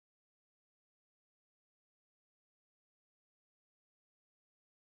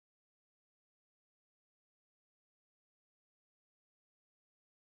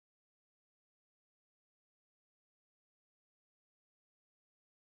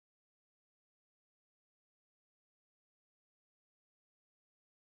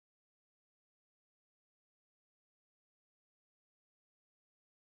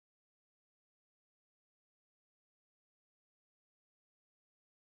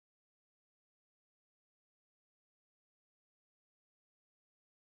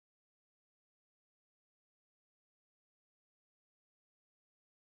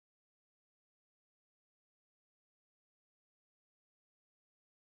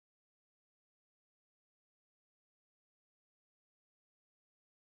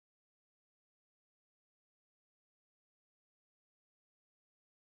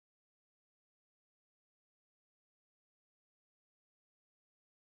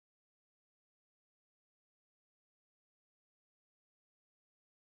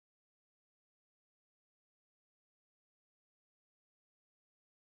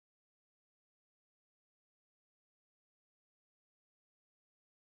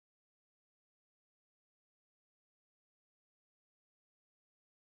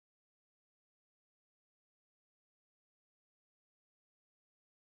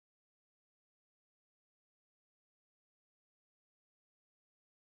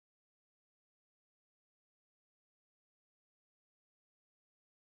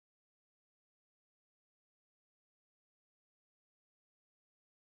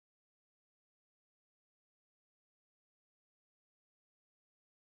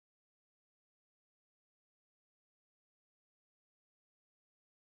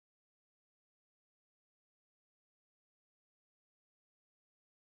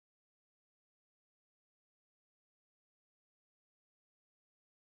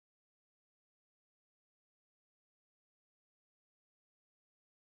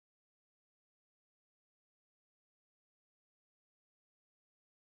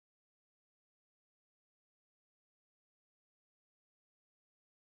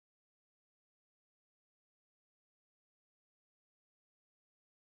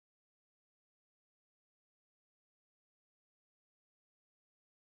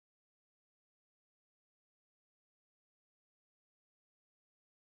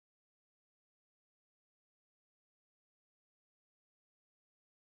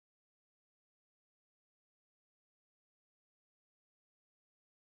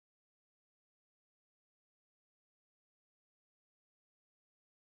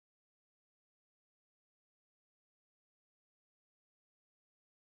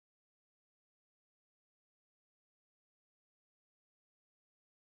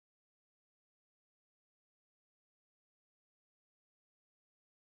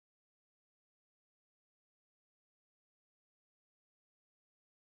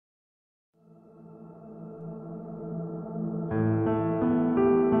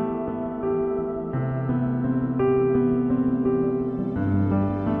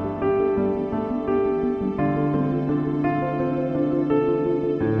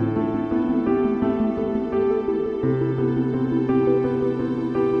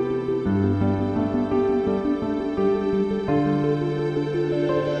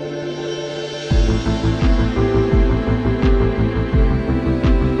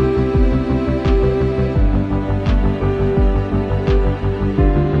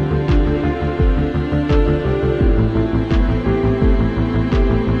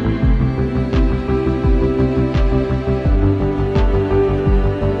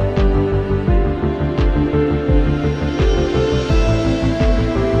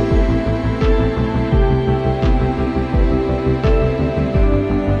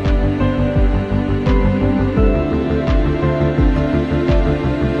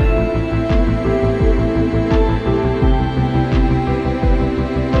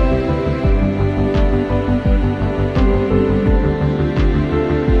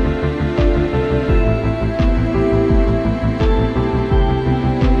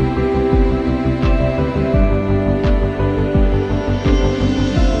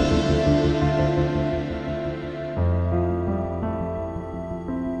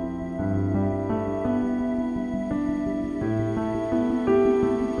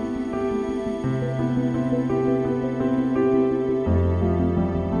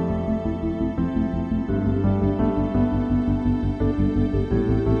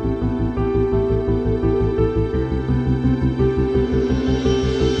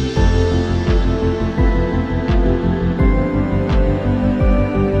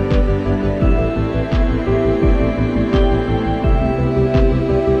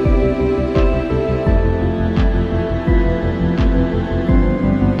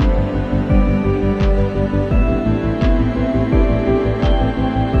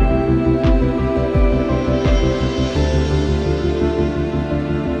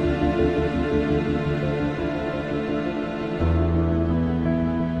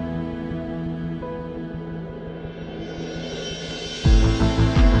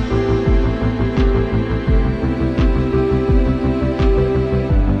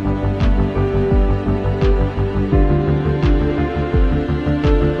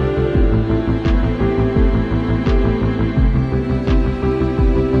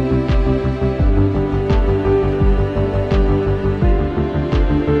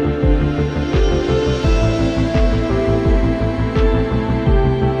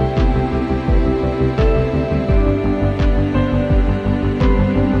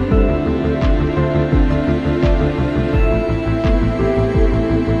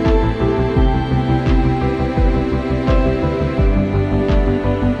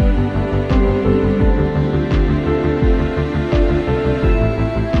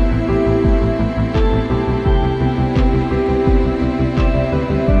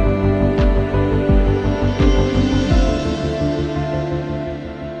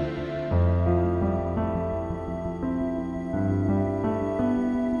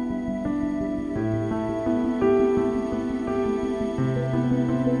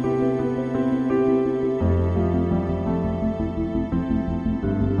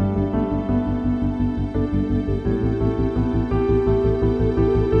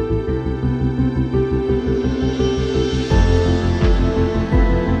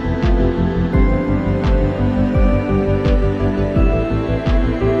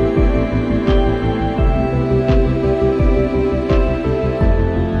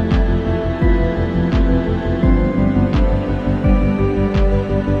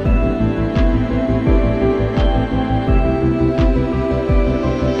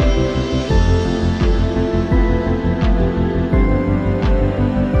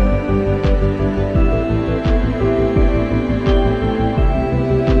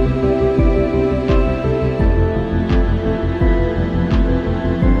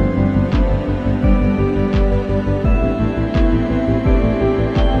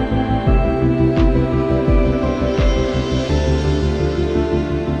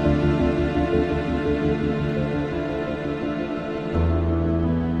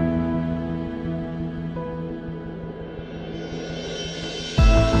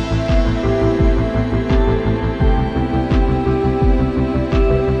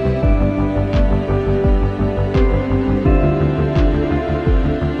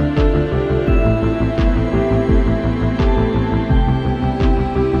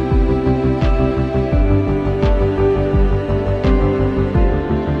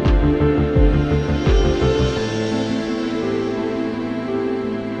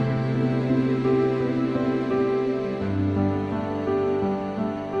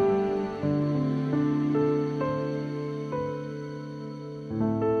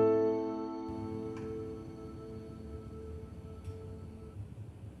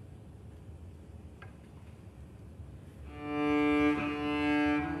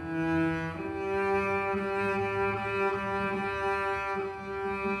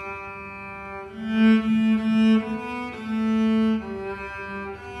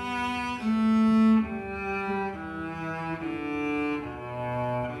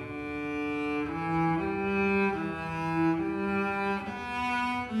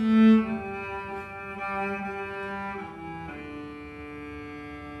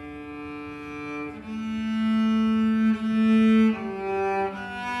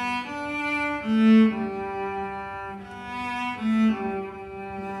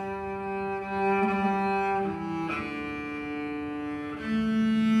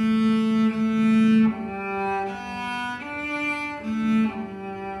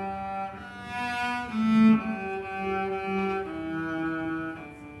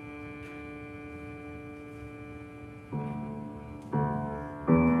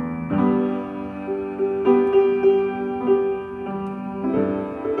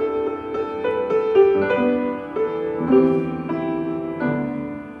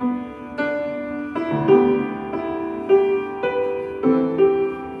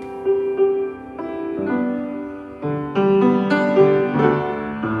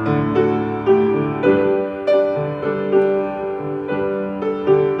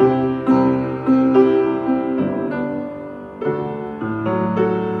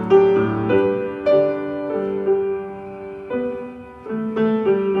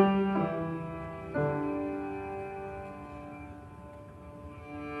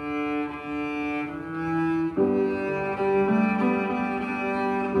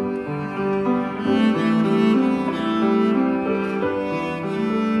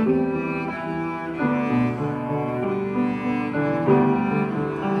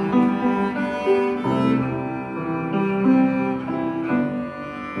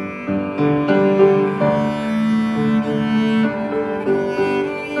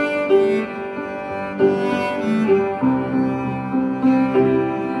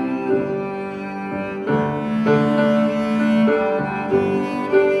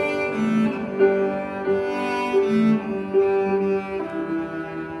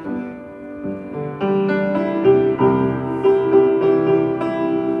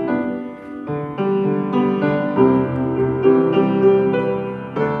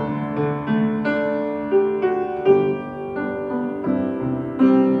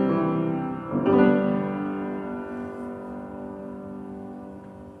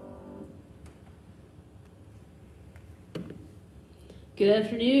Good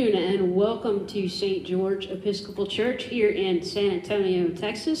afternoon and welcome to St. George Episcopal Church here in San Antonio,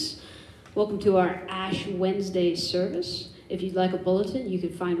 Texas. Welcome to our Ash Wednesday service. If you'd like a bulletin, you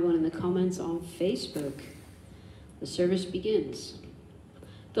can find one in the comments on Facebook. The service begins.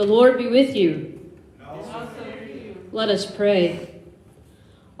 The Lord be with you. And also with you. Let us pray.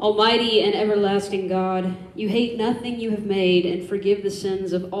 Almighty and everlasting God, you hate nothing you have made and forgive the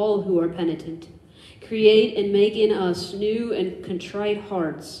sins of all who are penitent. Create and make in us new and contrite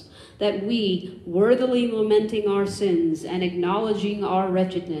hearts, that we, worthily lamenting our sins and acknowledging our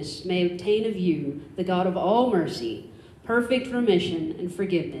wretchedness, may obtain of you, the God of all mercy, perfect remission and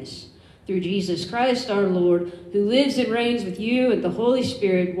forgiveness. Through Jesus Christ our Lord, who lives and reigns with you and the Holy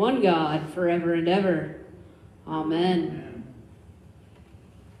Spirit, one God, forever and ever. Amen.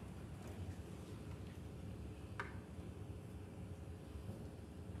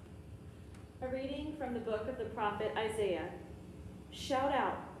 A reading from the book of the prophet Isaiah. Shout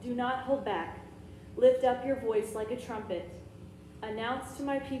out, do not hold back. Lift up your voice like a trumpet. Announce to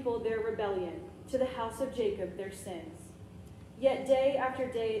my people their rebellion, to the house of Jacob their sins. Yet day after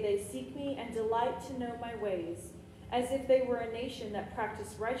day they seek me and delight to know my ways, as if they were a nation that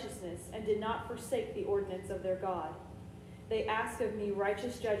practiced righteousness and did not forsake the ordinance of their God. They ask of me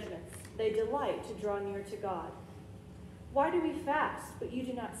righteous judgments. They delight to draw near to God. Why do we fast, but you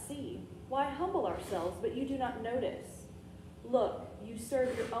do not see? Why humble ourselves, but you do not notice? Look, you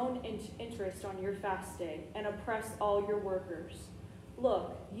serve your own interest on your fast day and oppress all your workers.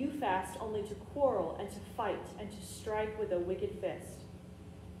 Look, you fast only to quarrel and to fight and to strike with a wicked fist.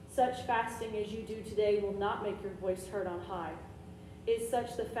 Such fasting as you do today will not make your voice heard on high. Is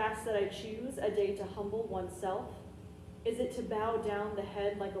such the fast that I choose, a day to humble oneself? Is it to bow down the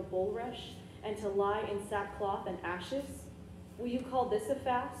head like a bulrush and to lie in sackcloth and ashes? Will you call this a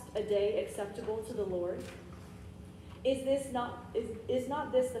fast, a day acceptable to the Lord? Is not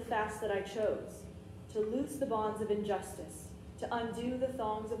this the fast that I chose? To loose the bonds of injustice, to undo the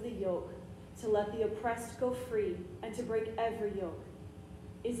thongs of the yoke, to let the oppressed go free, and to break every yoke?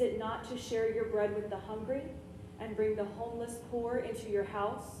 Is it not to share your bread with the hungry, and bring the homeless poor into your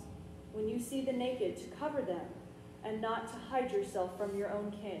house? When you see the naked, to cover them, and not to hide yourself from your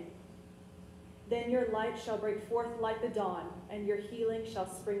own kin? Then your light shall break forth like the dawn, and your healing shall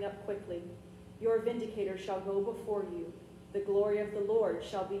spring up quickly. Your vindicator shall go before you. The glory of the Lord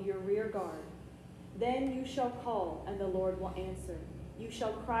shall be your rear guard. Then you shall call, and the Lord will answer. You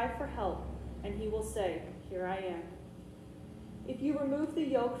shall cry for help, and he will say, Here I am. If you remove the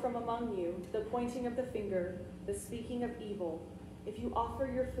yoke from among you, the pointing of the finger, the speaking of evil, if you offer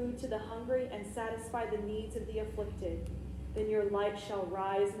your food to the hungry and satisfy the needs of the afflicted, then your light shall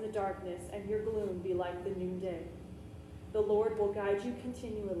rise in the darkness, and your gloom be like the noonday. The Lord will guide you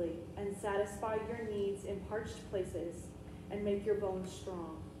continually and satisfy your needs in parched places and make your bones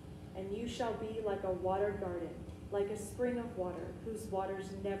strong. And you shall be like a watered garden, like a spring of water whose waters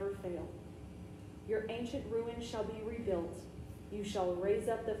never fail. Your ancient ruins shall be rebuilt. You shall raise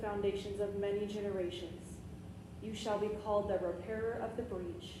up the foundations of many generations. You shall be called the repairer of the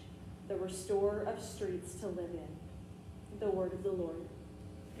breach, the restorer of streets to live in. The word of the Lord.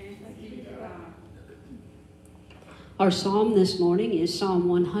 Thanks be to God. Our psalm this morning is Psalm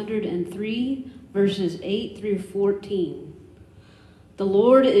 103, verses 8 through 14. The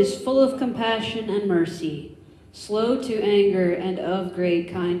Lord is full of compassion and mercy, slow to anger and of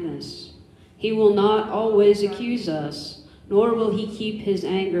great kindness. He will not always accuse us, nor will he keep his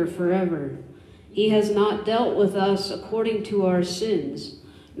anger forever. He has not dealt with us according to our sins,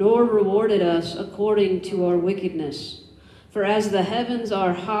 nor rewarded us according to our wickedness. For as the heavens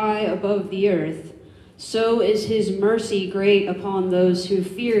are high above the earth, so is his mercy great upon those who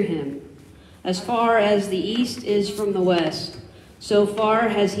fear him. As far as the east is from the west, so far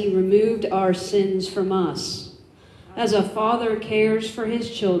has he removed our sins from us. As a father cares for his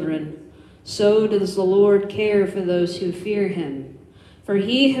children, so does the Lord care for those who fear him. For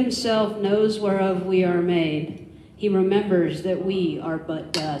he himself knows whereof we are made. He remembers that we are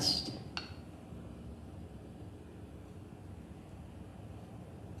but dust.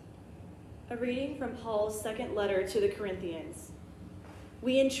 A reading from Paul's second letter to the Corinthians.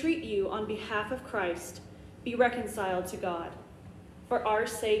 We entreat you on behalf of Christ, be reconciled to God. For our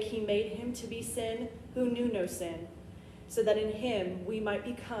sake he made him to be sin who knew no sin, so that in him we might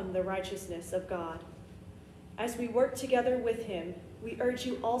become the righteousness of God. As we work together with him, we urge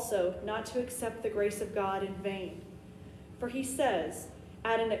you also not to accept the grace of God in vain. For he says,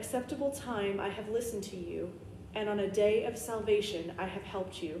 At an acceptable time I have listened to you, and on a day of salvation I have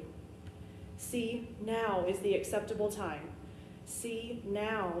helped you. See, now is the acceptable time. See,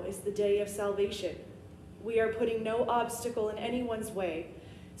 now is the day of salvation. We are putting no obstacle in anyone's way,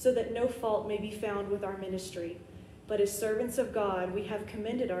 so that no fault may be found with our ministry. But as servants of God, we have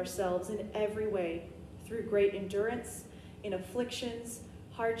commended ourselves in every way, through great endurance, in afflictions,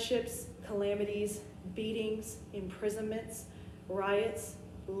 hardships, calamities, beatings, imprisonments, riots,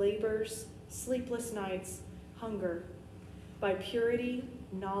 labors, sleepless nights, hunger, by purity,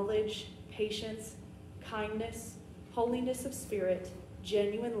 knowledge, patience, kindness, holiness of spirit,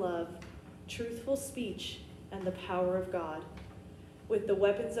 genuine love, truthful speech, and the power of God, with the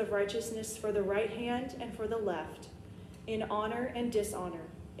weapons of righteousness for the right hand and for the left, in honor and dishonor,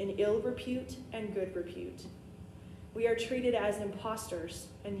 in ill repute and good repute. We are treated as impostors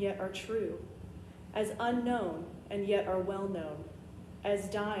and yet are true, as unknown and yet are well known, as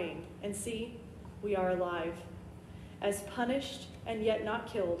dying and see, we are alive, as punished and yet not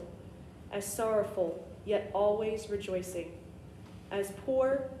killed, as sorrowful yet always rejoicing, as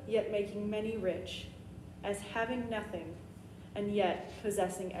poor yet making many rich, as having nothing and yet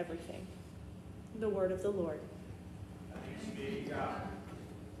possessing everything. The word of the Lord. Thanks be to God.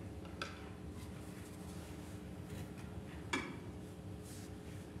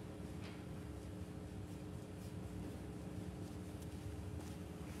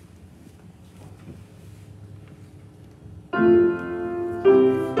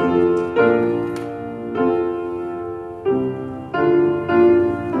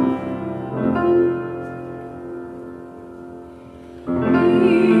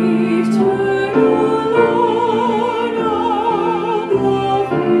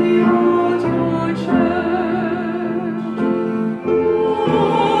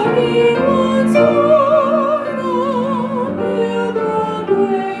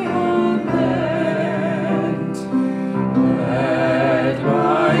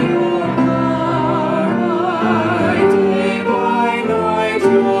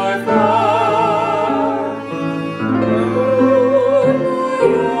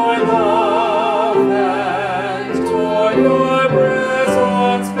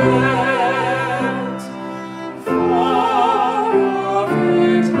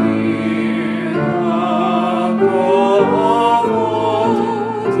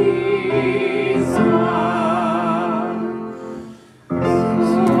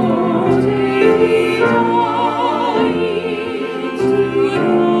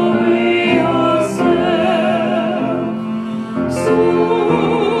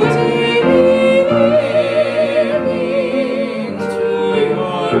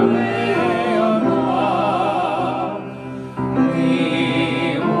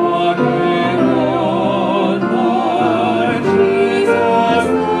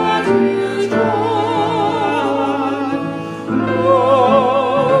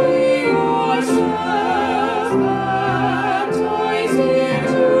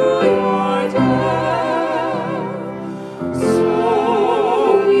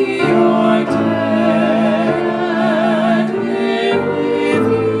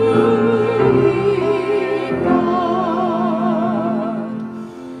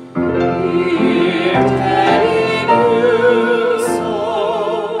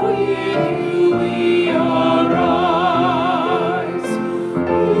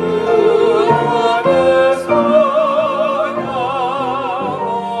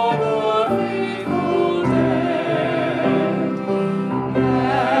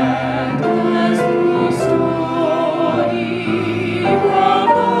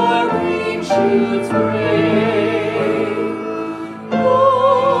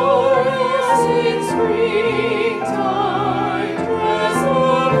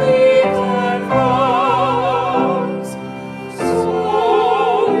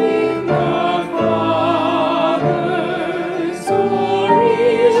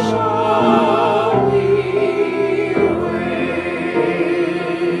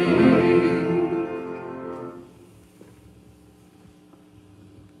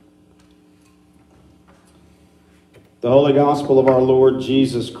 The Holy Gospel of our Lord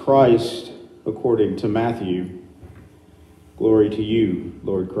Jesus Christ, according to Matthew. Glory to you,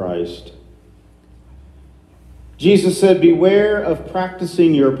 Lord Christ. Jesus said, "Beware of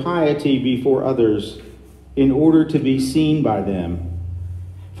practicing your piety before others in order to be seen by them,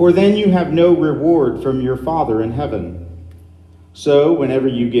 for then you have no reward from your Father in heaven. So, whenever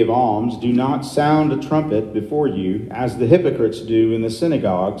you give alms, do not sound a trumpet before you, as the hypocrites do in the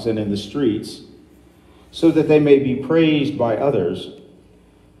synagogues and in the streets, so that they may be praised by others.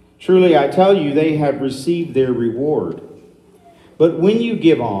 Truly, I tell you, they have received their reward. But when you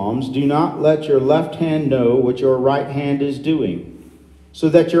give alms, do not let your left hand know what your right hand is doing, so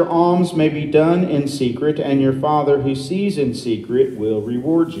that your alms may be done in secret, and your Father who sees in secret will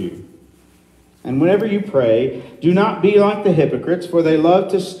reward you. And whenever you pray, do not be like the hypocrites, for they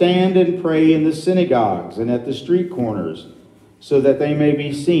love to stand and pray in the synagogues and at the street corners, so that they may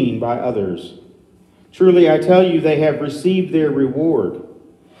be seen by others. Truly, I tell you, they have received their reward.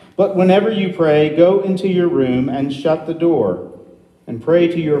 But whenever you pray, go into your room and shut the door, and pray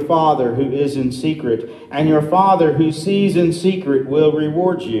to your Father who is in secret, and your Father who sees in secret will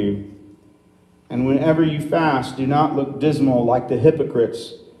reward you. And whenever you fast, do not look dismal like the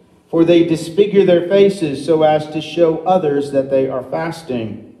hypocrites, for they disfigure their faces so as to show others that they are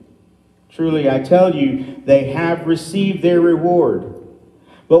fasting. Truly, I tell you, they have received their reward.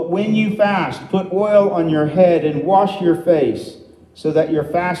 But when you fast, put oil on your head and wash your face, so that your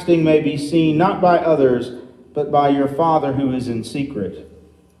fasting may be seen not by others, but by your Father who is in secret.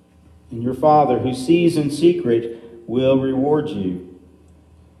 And your Father who sees in secret will reward you.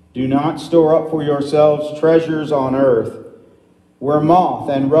 Do not store up for yourselves treasures on earth, where moth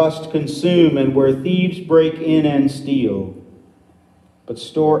and rust consume and where thieves break in and steal. But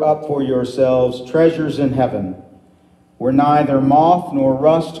store up for yourselves treasures in heaven, where neither moth nor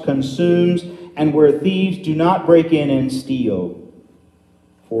rust consumes and where thieves do not break in and steal.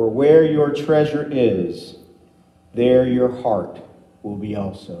 For where your treasure is, there your heart will be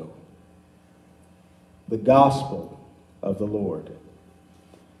also. The gospel of the Lord.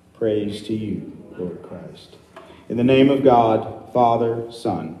 Praise to you, Lord Christ. In the name of God, Father,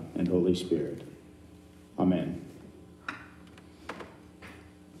 Son, and Holy Spirit. Amen.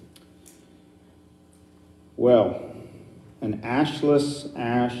 Well, an ashless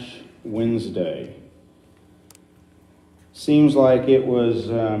Ash Wednesday. Seems like it was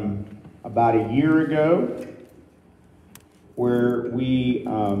about a year ago where we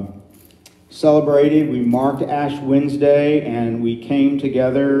celebrated, we marked Ash Wednesday, and we came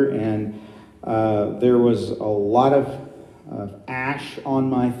together, and there was a lot of ash on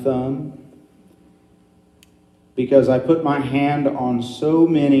my thumb because I put my hand on so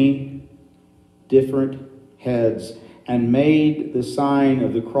many different heads and made the sign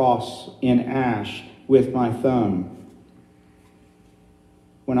of the cross in ash with my thumb.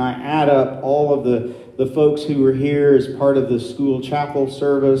 When I add up all of the folks who were here as part of the school chapel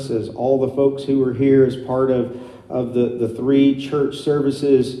service, as all the folks who were here as part of the 3 church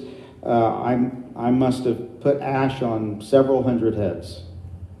services, I must have put ash on several hundred heads.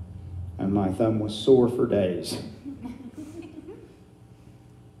 And my thumb was sore for days.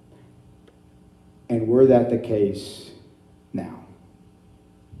 And were that the case now,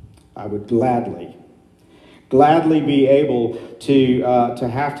 I would gladly be able to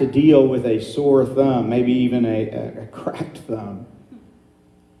have to deal with a sore thumb, maybe even a cracked thumb,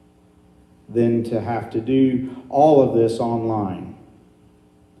 than to have to do all of this online.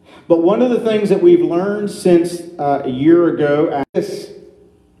 But one of the things that we've learned since a year ago is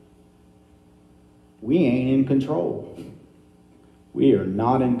we ain't in control. We are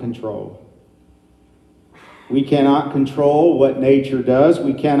not in control. We cannot control what nature does.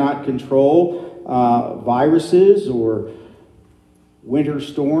 We cannot control viruses or winter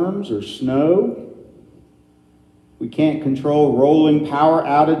storms or snow. We can't control rolling power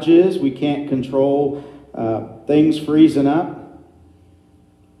outages. We can't control things freezing up.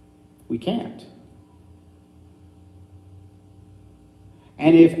 We can't.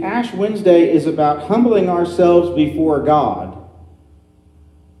 And if Ash Wednesday is about humbling ourselves before God,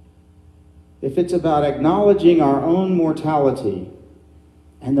 if it's about acknowledging our own mortality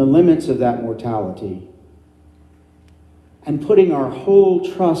and the limits of that mortality, and putting our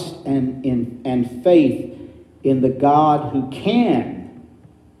whole trust and faith in the God who can,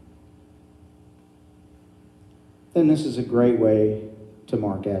 then this is a great way to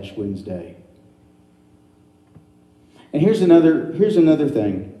mark Ash Wednesday. And here's another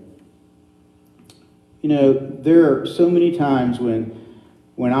thing. You know, there are so many times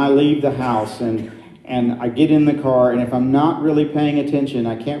when I leave the house and I get in the car, and if I'm not really paying attention,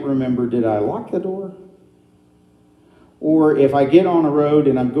 I can't remember, did I lock the door? Or if I get on a road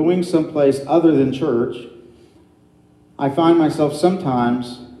and I'm going someplace other than church, I find myself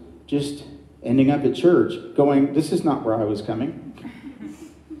sometimes just ending up at church going, this is not where I was coming.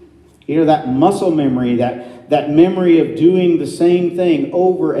 You know, that muscle memory, that memory of doing the same thing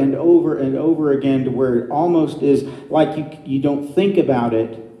over and over and over again, to where it almost is like you don't think about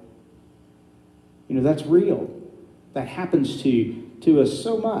it. You know, that's real. That happens to us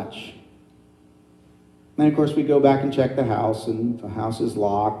so much. And of course we go back and check the house, and the house is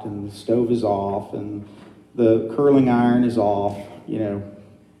locked, and the stove is off, and the curling iron is off, you know,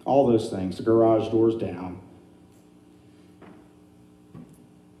 all those things. The garage door's down.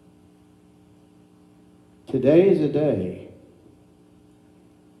 Today is a day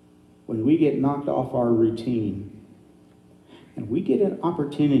when we get knocked off our routine and we get an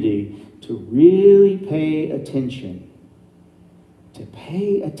opportunity to really pay attention,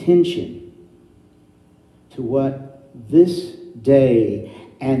 to what this day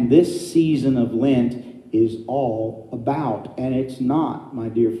and this season of Lent is all about. And it's not, my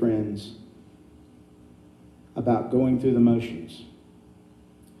dear friends, about going through the motions.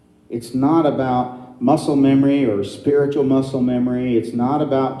 It's not about muscle memory or spiritual muscle memory. It's not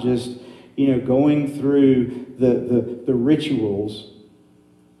about just, going through the rituals.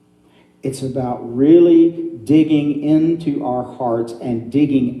 It's about really digging into our hearts and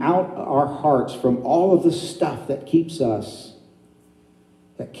digging out our hearts from all of the stuff that keeps us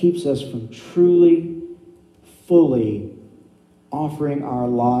from truly, fully offering our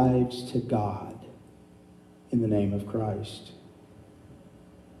lives to God in the name of Christ.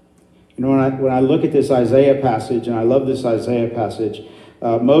 When I look at this Isaiah passage, and I love this Isaiah passage,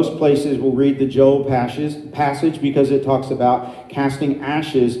 most places will read the Joel passage because it talks about casting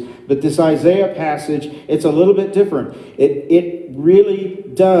ashes. But this Isaiah passage, it's a little bit different. It really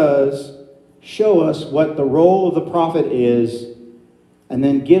does show us what the role of the prophet is, and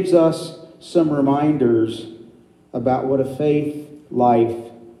then gives us some reminders about what a faith life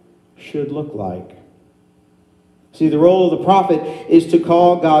should look like. See, the role of the prophet is to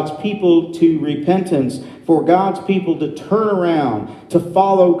call God's people to repentance, for God's people to turn around, to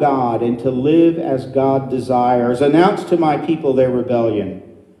follow God, and to live as God desires. Announce to my people their rebellion,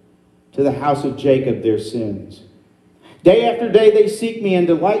 to the house of Jacob their sins. Day after day they seek me and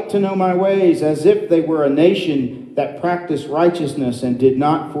delight to know my ways, as if they were a nation that practiced righteousness and did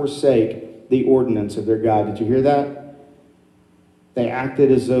not forsake the ordinance of their God. Did you hear that? They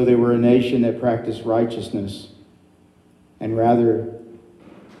acted as though they were a nation that practiced righteousness, and rather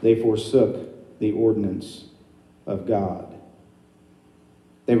they forsook the ordinance of God.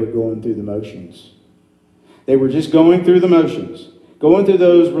 They were going through the motions. They were just going through the motions. Going through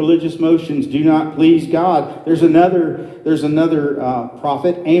those religious motions do not please God. There's another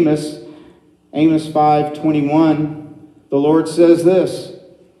prophet, Amos 5:21. The Lord says this: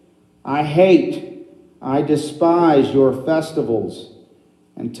 I despise your festivals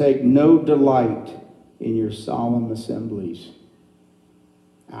and take no delight in your solemn assemblies.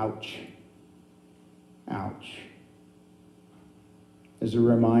 Ouch. Ouch. As a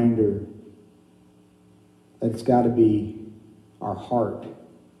reminder that it's got to be our heart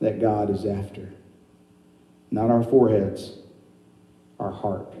that God is after. Not our foreheads, our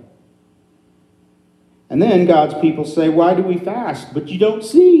heart. And then God's people say, why do we fast, but you don't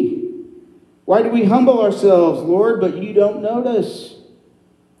see? Why do we humble ourselves, Lord, but you don't notice?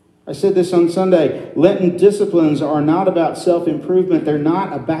 I said this on Sunday. Lenten disciplines are not about self-improvement. They're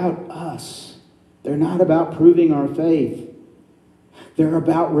not about us. They're not about proving our faith. They're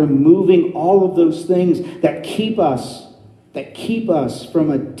about removing all of those things that keep us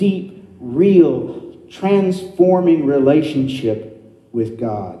from a deep, real, transforming relationship with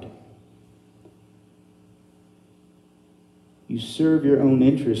God. You serve your own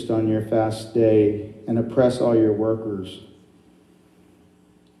interest on your fast day and oppress all your workers.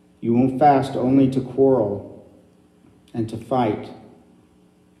 You won't fast only to quarrel and to fight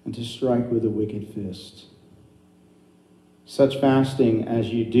and to strike with a wicked fist. Such fasting as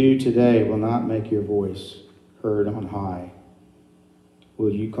you do today will not make your voice heard on high. Will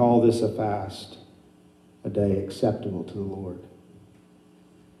you call this a fast, a day acceptable to the Lord?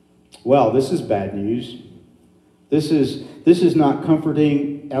 Well, this is bad news. This is not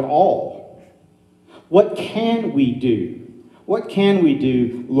comforting at all. What can we do? What can we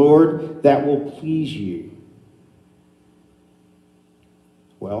do, Lord, that will please you?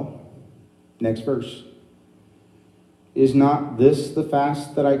 Well, next verse. Is not this the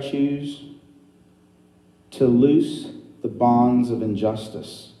fast that I choose? To loose the bonds of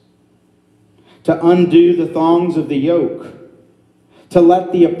injustice, to undo the thongs of the yoke, to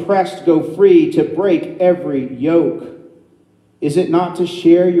let the oppressed go free, to break every yoke. Is it not to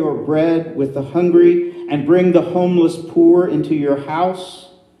share your bread with the hungry and bring the homeless poor into your house?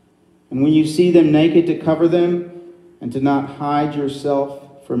 And when you see them naked, to cover them and to not hide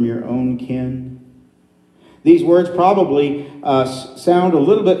yourself from your own kin? These words probably sound a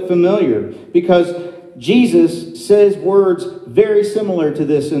little bit familiar because Jesus says words very similar to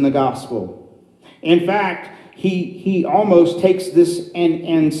this in the gospel. In fact, he almost takes this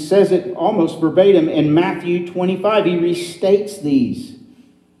and says it almost verbatim in Matthew 25. He restates these.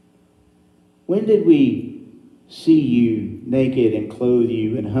 When did we see you naked and clothe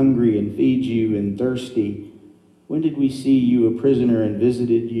you, and hungry and feed you, and thirsty? When did we see you a prisoner and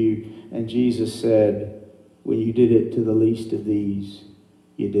visited you? And Jesus said, when you did it to the least of these,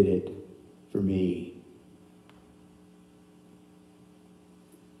 you did it for me.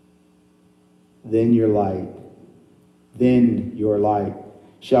 Then your light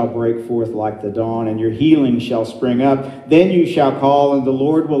shall break forth like the dawn, and your healing shall spring up. Then you shall call, and the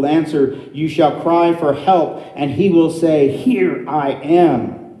Lord will answer. You shall cry for help, and he will say, here I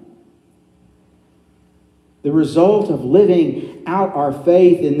am. The result of living out our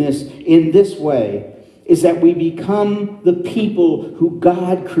faith in this way is that we become the people who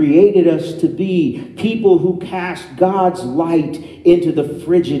God created us to be, people who cast God's light into the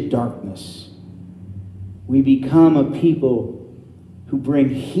frigid darkness. We become a people who bring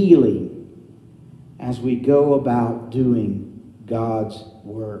healing as we go about doing God's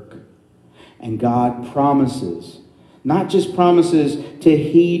work. And God promises, not just promises to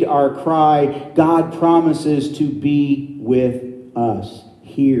heed our cry, God promises to be with us.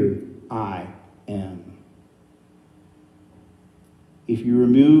 Here I am. If you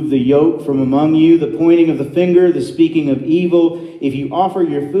remove the yoke from among you, the pointing of the finger, the speaking of evil, if you offer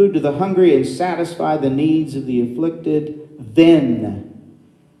your food to the hungry and satisfy the needs of the afflicted, then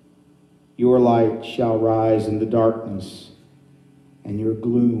your light shall rise in the darkness, and your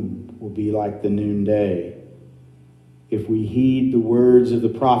gloom will be like the noonday. If we heed the words of the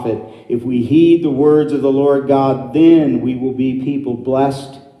prophet, if we heed the words of the Lord God, then we will be people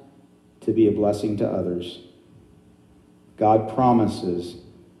blessed to be a blessing to others. God promises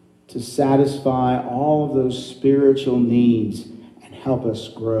to satisfy all of those spiritual needs and help us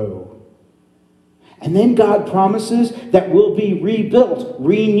grow. And then God promises that we'll be rebuilt,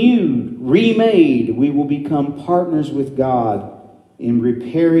 renewed, remade. We will become partners with God in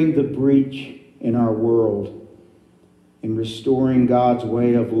repairing the breach in our world, in restoring God's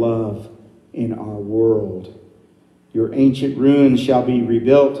way of love in our world. Your ancient ruins shall be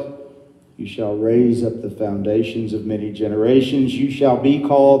rebuilt. You shall raise up the foundations of many generations. You shall be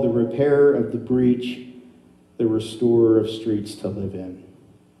called the repairer of the breach, the restorer of streets to live in.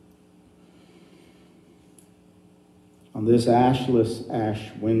 On this ashless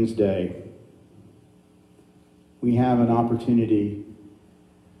Ash Wednesday, we have an opportunity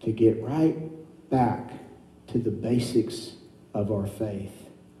to get right back to the basics of our faith.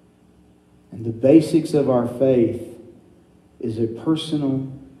 And the basics of our faith is a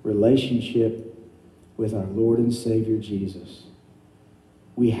personal relationship with our Lord and Savior Jesus.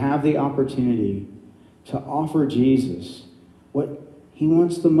 We have the opportunity to offer Jesus what he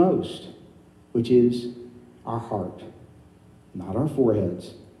wants the most, which is our heart, not our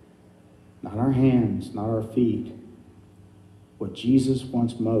foreheads, not our hands, not our feet. What Jesus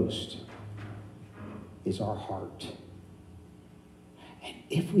wants most is our heart. And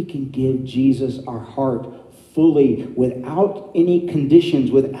if we can give Jesus our heart fully, without any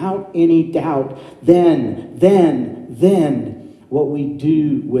conditions, without any doubt, then what we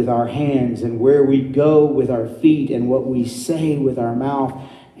do with our hands and where we go with our feet and what we say with our mouth,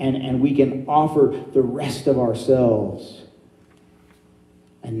 and we can offer the rest of ourselves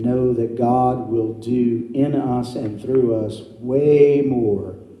and know that God will do in us and through us way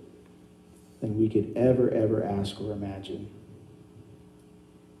more than we could ever ask or imagine.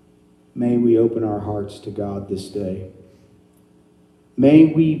 May we open our hearts to God this day. May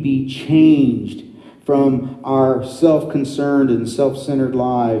we be changed from our self-concerned and self-centered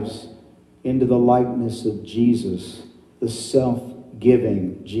lives into the likeness of Jesus, the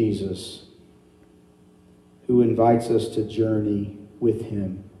self-giving Jesus, who invites us to journey with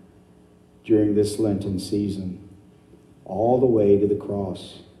him during this Lenten season, all the way to the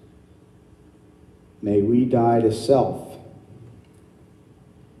cross. May we die to self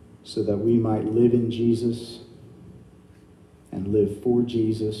so that we might live in Jesus and live for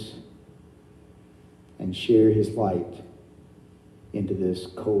Jesus and share his light into this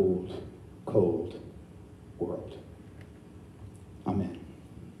cold, cold world. Amen.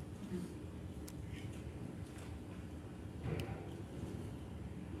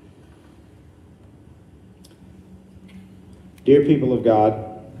 Dear people of God,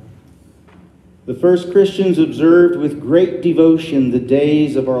 the first Christians observed with great devotion the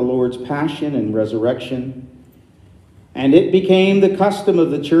days of our Lord's passion and resurrection, and it became the custom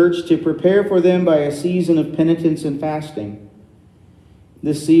of the church to prepare for them by a season of penitence and fasting.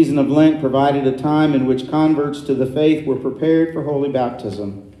 This season of Lent provided a time in which converts to the faith were prepared for holy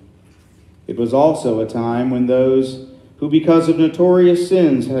baptism. It was also a time when those who, because of notorious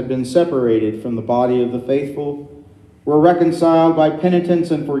sins, had been separated from the body of the faithful were reconciled by penitence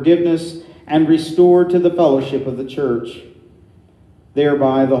and forgiveness and restored to the fellowship of the church.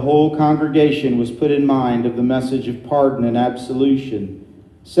 Thereby the whole congregation was put in mind of the message of pardon and absolution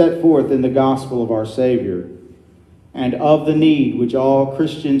set forth in the gospel of our Savior. and of the need which all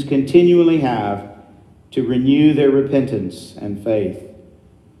Christians continually have to renew their repentance and faith.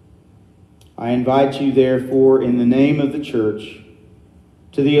 I invite you, therefore, in the name of the Church,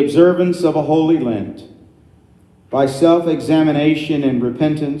 to the observance of a holy Lent, by self-examination and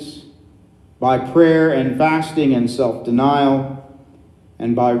repentance, by prayer and fasting and self-denial,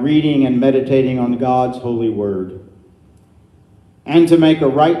 and by reading and meditating on God's holy word, and to make a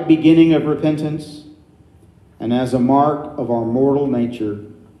right beginning of repentance, and as a mark of our mortal nature,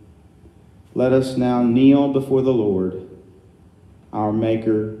 let us now kneel before the Lord, our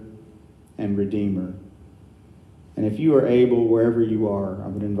Maker and Redeemer. And if you are able, wherever you are, I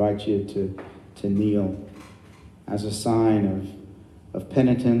would invite you to kneel as a sign of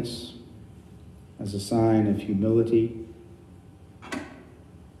penitence, as a sign of humility.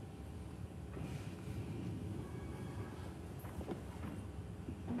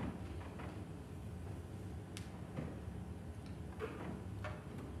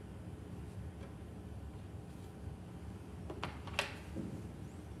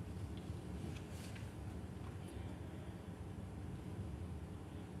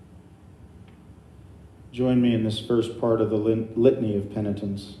 Join me in this first part of the litany of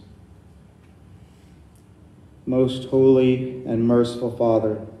penitence. Most holy and merciful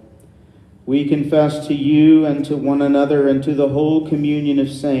Father, we confess to you and to one another and to the whole communion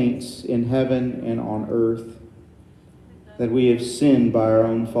of saints in heaven and on earth that we have sinned by our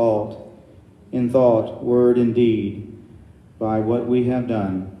own fault, in thought, word, and deed, by what we have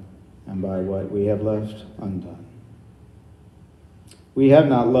done and by what we have left undone. We have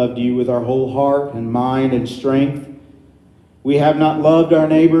not loved you with our whole heart and mind and strength. We have not loved our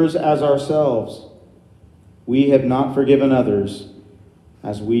neighbors as ourselves. We have not forgiven others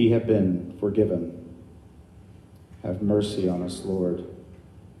as we have been forgiven. Have mercy on us, Lord.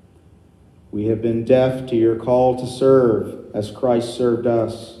 We have been deaf to your call to serve as Christ served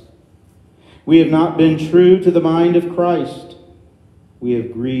us. We have not been true to the mind of Christ. We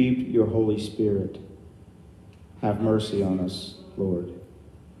have grieved your Holy Spirit. Have mercy on us, Lord.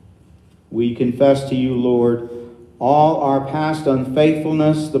 We confess to you, Lord, all our past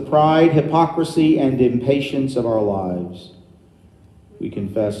unfaithfulness, the pride, hypocrisy, and impatience of our lives. We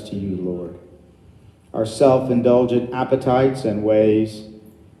confess to you, Lord, our self-indulgent appetites and ways,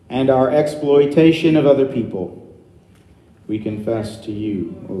 and our exploitation of other people. We confess to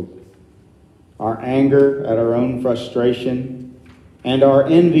you, Lord, our anger at our own frustration, and our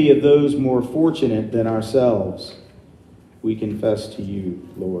envy of those more fortunate than ourselves. We confess to you,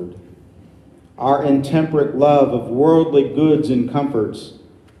 Lord, our intemperate love of worldly goods and comforts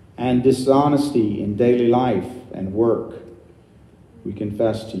and dishonesty in daily life and work. We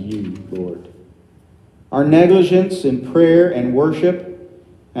confess to you, Lord, our negligence in prayer and worship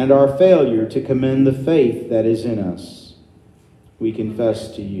and our failure to commend the faith that is in us. We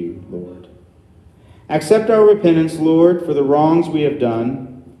confess to you, Lord. Accept our repentance, Lord, for the wrongs we have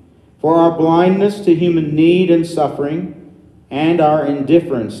done, for our blindness to human need and suffering, and our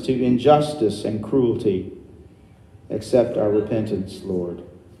indifference to injustice and cruelty. Accept our repentance, Lord,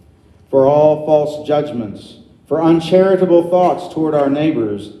 for all false judgments, for uncharitable thoughts toward our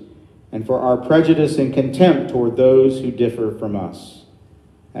neighbors, and for our prejudice and contempt toward those who differ from us.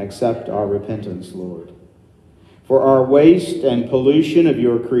 Accept our repentance, Lord, for our waste and pollution of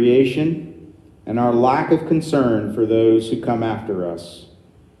your creation, and our lack of concern for those who come after us.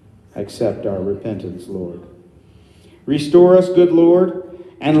 Accept our repentance, Lord. Restore us, good Lord,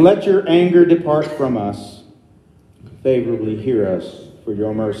 and let your anger depart from us. Favorably hear us, for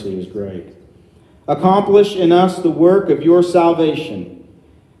your mercy is great. Accomplish in us the work of your salvation,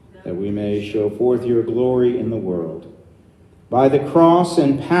 that we may show forth your glory in the world. By the cross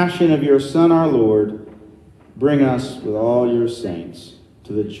and passion of your Son, our Lord, bring us with all your saints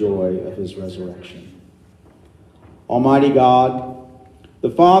to the joy of his resurrection. Almighty God, the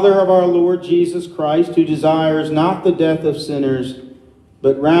Father of our Lord Jesus Christ, who desires not the death of sinners,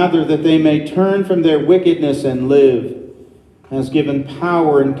 but rather that they may turn from their wickedness and live, has given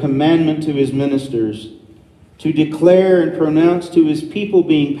power and commandment to his ministers to declare and pronounce to his people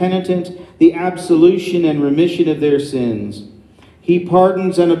being penitent the absolution and remission of their sins. He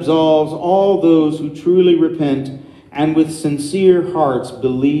pardons and absolves all those who truly repent and with sincere hearts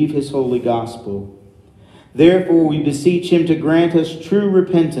believe his holy gospel. Therefore, we beseech him to grant us true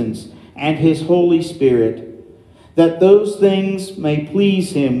repentance and his Holy Spirit, that those things may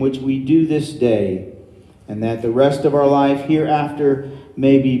please him which we do this day, and that the rest of our life hereafter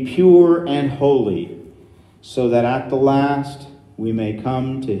may be pure and holy, so that at the last we may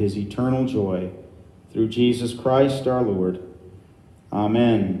come to his eternal joy. Through Jesus Christ our Lord.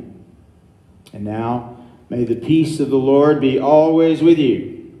 Amen. And now May the peace of the Lord be always with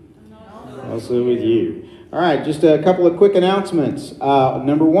you. Also with you. All right, just a couple of quick announcements.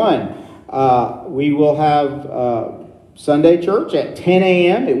 Number one, we will have Sunday church at 10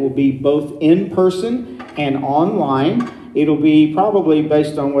 a.m. It will be both in person and online. It'll be probably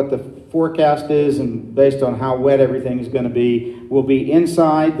based on what the forecast is and based on how wet everything is going to be. We'll be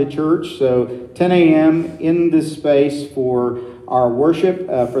inside the church, so 10 a.m. in this space for our worship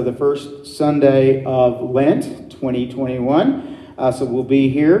for the first Sunday of Lent 2021. So we'll be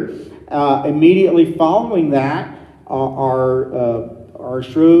here. Immediately following that, our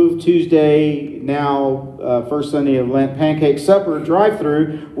Shrove Tuesday, now first Sunday of Lent Pancake Supper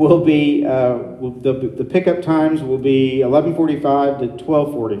drive-through will be, the pickup times will be 11:45 to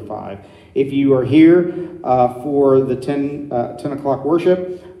 12:45. If you are here for the 10 o'clock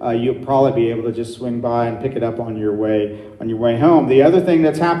worship, you'll probably be able to just swing by and pick it up on your way home. The other thing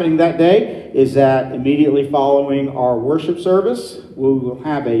that's happening that day is that immediately following our worship service, we will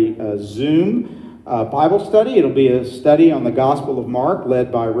have a Zoom Bible study. It'll be a study on the Gospel of Mark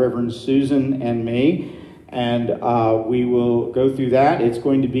led by Reverend Susan and me, and we will go through that. It's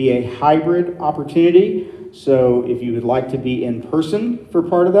going to be a hybrid opportunity, so if you would like to be in person for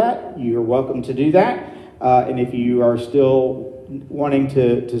part of that, you're welcome to do that. And if you are still wanting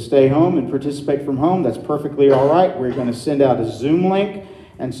to stay home and participate from home, that's perfectly all right. We're going to send out a Zoom link,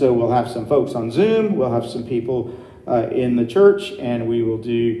 and so we'll have some folks on Zoom, we'll have some people in the church, and we will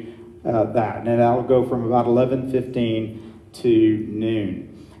do that. And that'll go from about 11:15 to noon.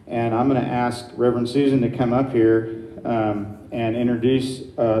 And I'm going to ask Reverend Susan to come up here and introduce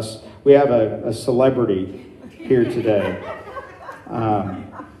us. We have a celebrity here today.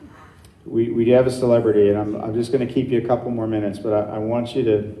 We have a celebrity, and I'm just going to keep you a couple more minutes, but I want you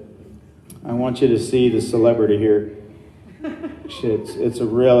to see the celebrity here. It's a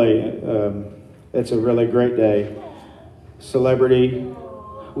really great day. Celebrity,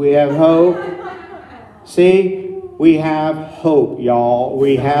 we have hope. See, we have hope, y'all.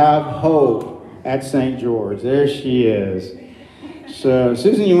 We have hope at St. George. There she is. So,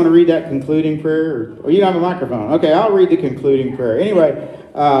 Susan, you want to read that concluding prayer? Or you don't have a microphone. Okay, I'll read the concluding prayer. Anyway,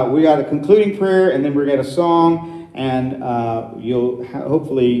 we got a concluding prayer, and then we're going to song, and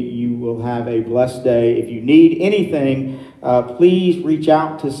hopefully you will have a blessed day. If you need anything, please reach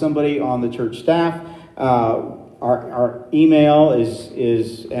out to somebody on the church staff. Our email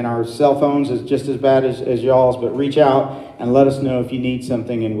is and our cell phones is just as bad as y'all's, but reach out and let us know if you need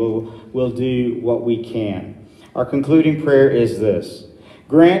something, and we'll do what we can. Our concluding prayer is this: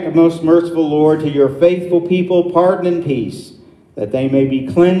 grant, most merciful Lord, to your faithful people pardon and peace, that they may be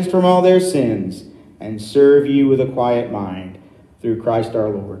cleansed from all their sins and serve you with a quiet mind, through Christ our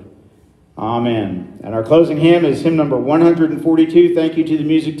Lord. Amen. And our closing hymn is hymn number 142. Thank you to the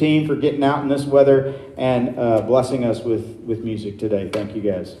music team for getting out in this weather and blessing us with music today. Thank you,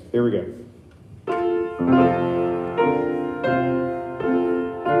 guys. Here we go.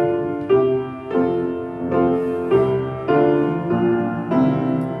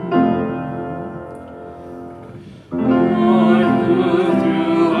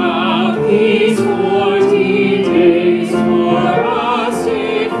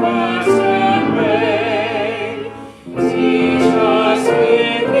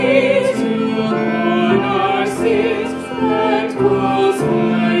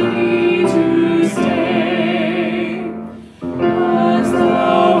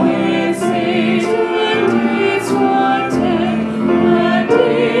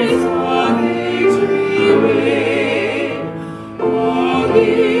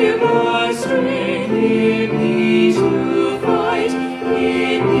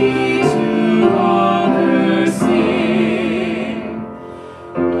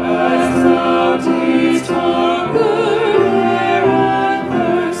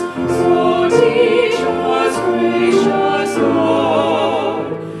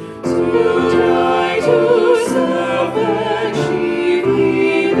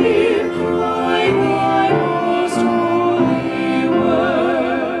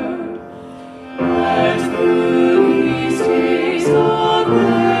 Through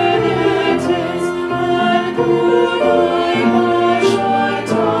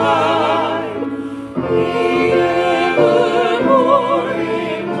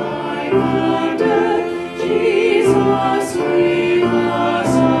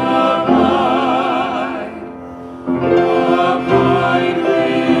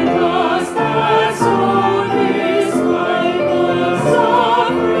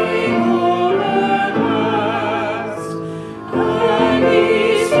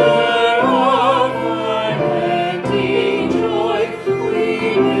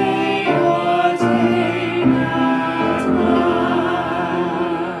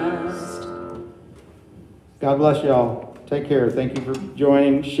God bless y'all. Take care. Thank you for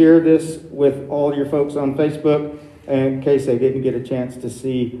joining. Share this with all your folks on Facebook in case they didn't get a chance to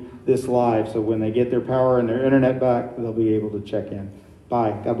see this live. So when they get their power and their internet back, they'll be able to check in.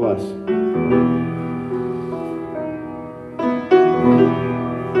 Bye. God bless.